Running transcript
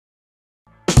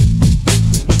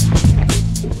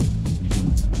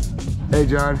Hey,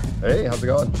 John. Hey, how's it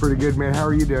going? Pretty good, man. How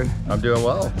are you doing? I'm doing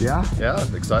well. Yeah? Yeah,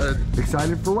 excited.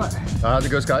 Excited for what? I have to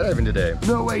go skydiving today.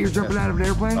 No way, you're jumping out of an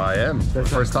airplane? I am. That's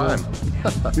first cool. time.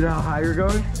 You know how high you're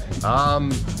going?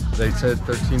 They said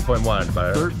 13.1,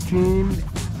 but 13.5.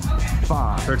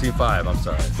 13.5, I'm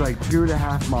sorry. It's like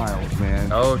 2.5 miles,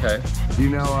 man. Oh, okay. Do you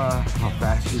know how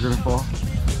fast you're gonna fall?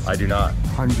 I do not.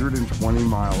 120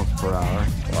 miles per hour.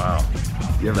 Wow.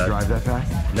 You ever drive that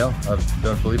fast? No, I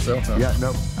don't believe so. No. Yeah,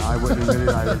 nope. I wouldn't admit it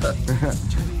either.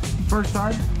 First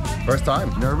time? First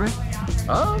time. Nervous?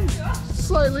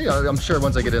 Slightly. I'm sure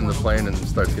once I get in the plane and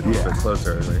starts getting a little bit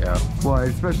closer, yeah. Well,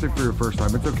 especially for your first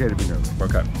time, it's okay to be nervous.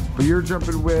 Okay. But you're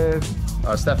jumping with?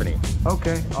 Stephanie.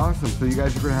 Okay, awesome. So you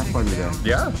guys are gonna have fun today.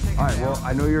 Yeah. All right, well,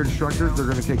 I know your instructors. They're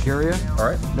gonna take care of you. All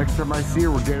right. Next time I see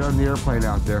her, we're getting on the airplane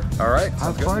out there. All right.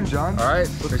 Have fun, John. All right.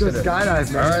 Let's go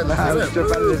skydive, man. All right, let's jump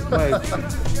out of this plane.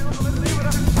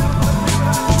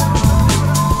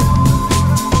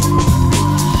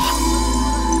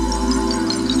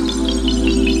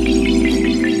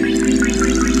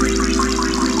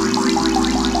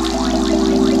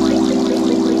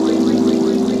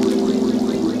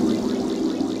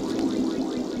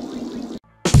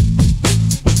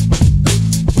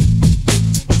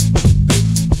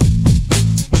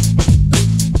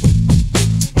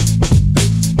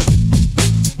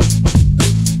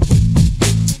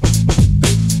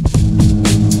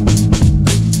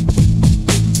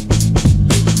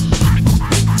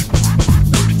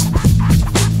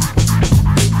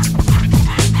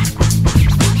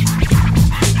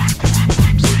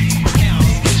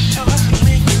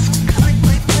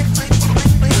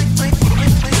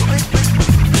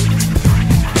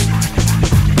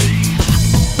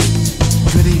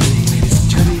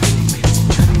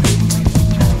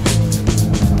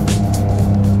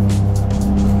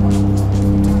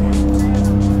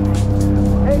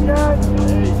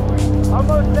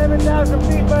 Almost 7,000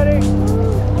 feet, buddy.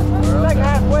 It's like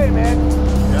halfway, man.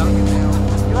 Yeah.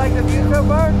 You like the view so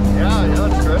far? Yeah,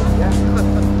 that's good. Yeah.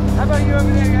 How about you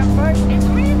over there? You have fun? It's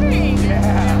amazing.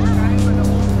 Yeah.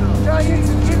 John,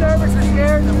 you nervous or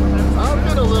scared? I'm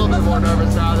getting a little bit more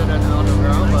nervous now than on the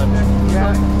ground, but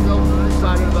Yeah. still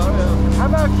excited about it. How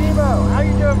about Chemo? How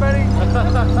you doing, buddy?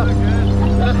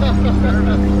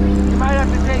 You might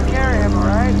have to take care of him, all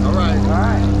right? All right. All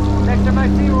right. Next time I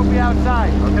see you, we'll be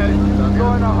outside. Okay.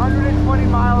 Going 120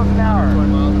 miles an hour. 20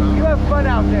 miles an hour. You have fun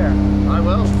out there. I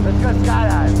will. Let's go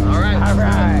skydive. All right. All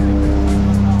right.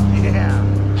 Yeah.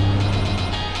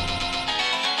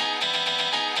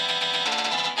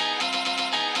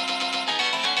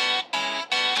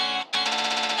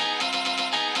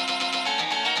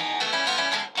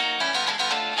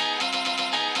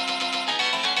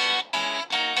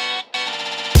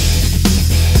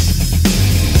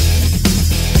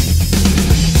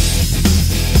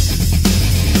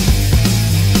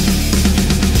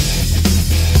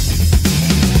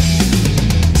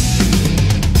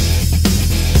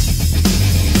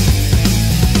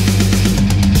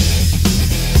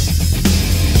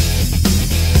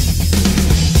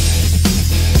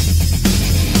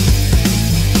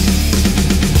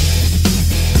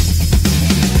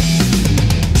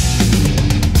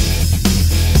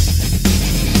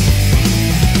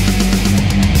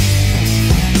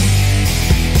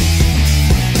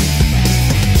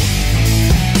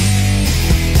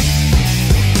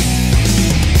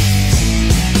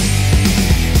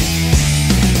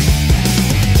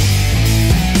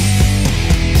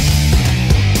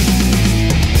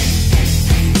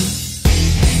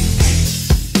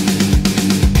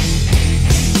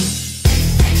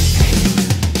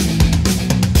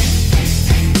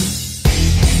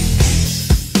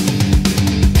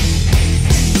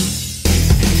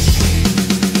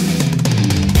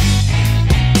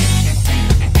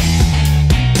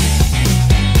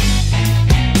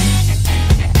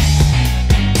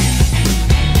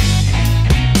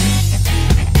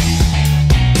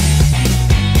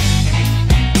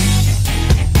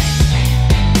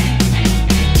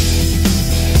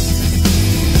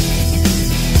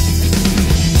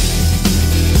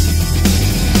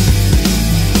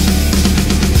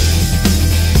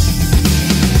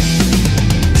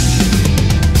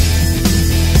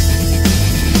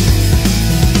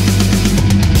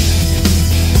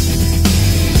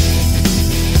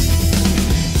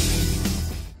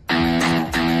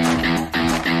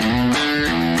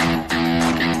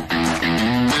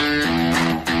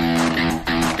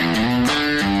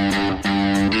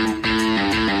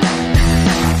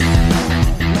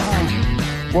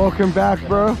 Welcome back,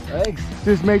 bro. Thanks.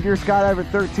 Just made your skydive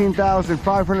at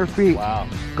 13,500 feet. Wow.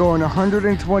 Going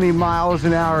 120 miles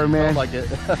an hour, man. Sounds like it.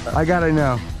 I gotta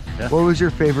know, Yeah. what was your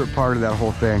favorite part of that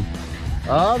whole thing?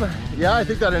 Yeah, I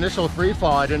think that initial free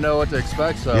fall, I didn't know what to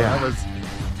expect, so Yeah.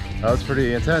 that was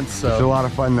pretty intense. So It's a lot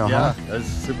of fun though, yeah, huh? it was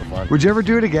super fun. Would you ever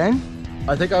do it again?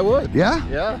 I think I would. Yeah?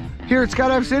 Yeah, Here at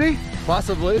Skydive City?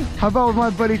 possibly. How about with my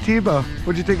buddy Tebow?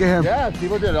 What'd you think of him? Yeah,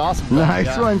 people did an awesome job. Nice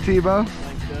yeah. one, Tebow.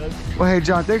 Thanks, guys. Well, hey,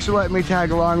 John, thanks for letting me tag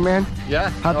along, man. Yeah.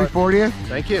 Happy no, 40th.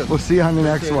 Thank you. We'll see you on the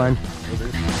next Appreciate it. one.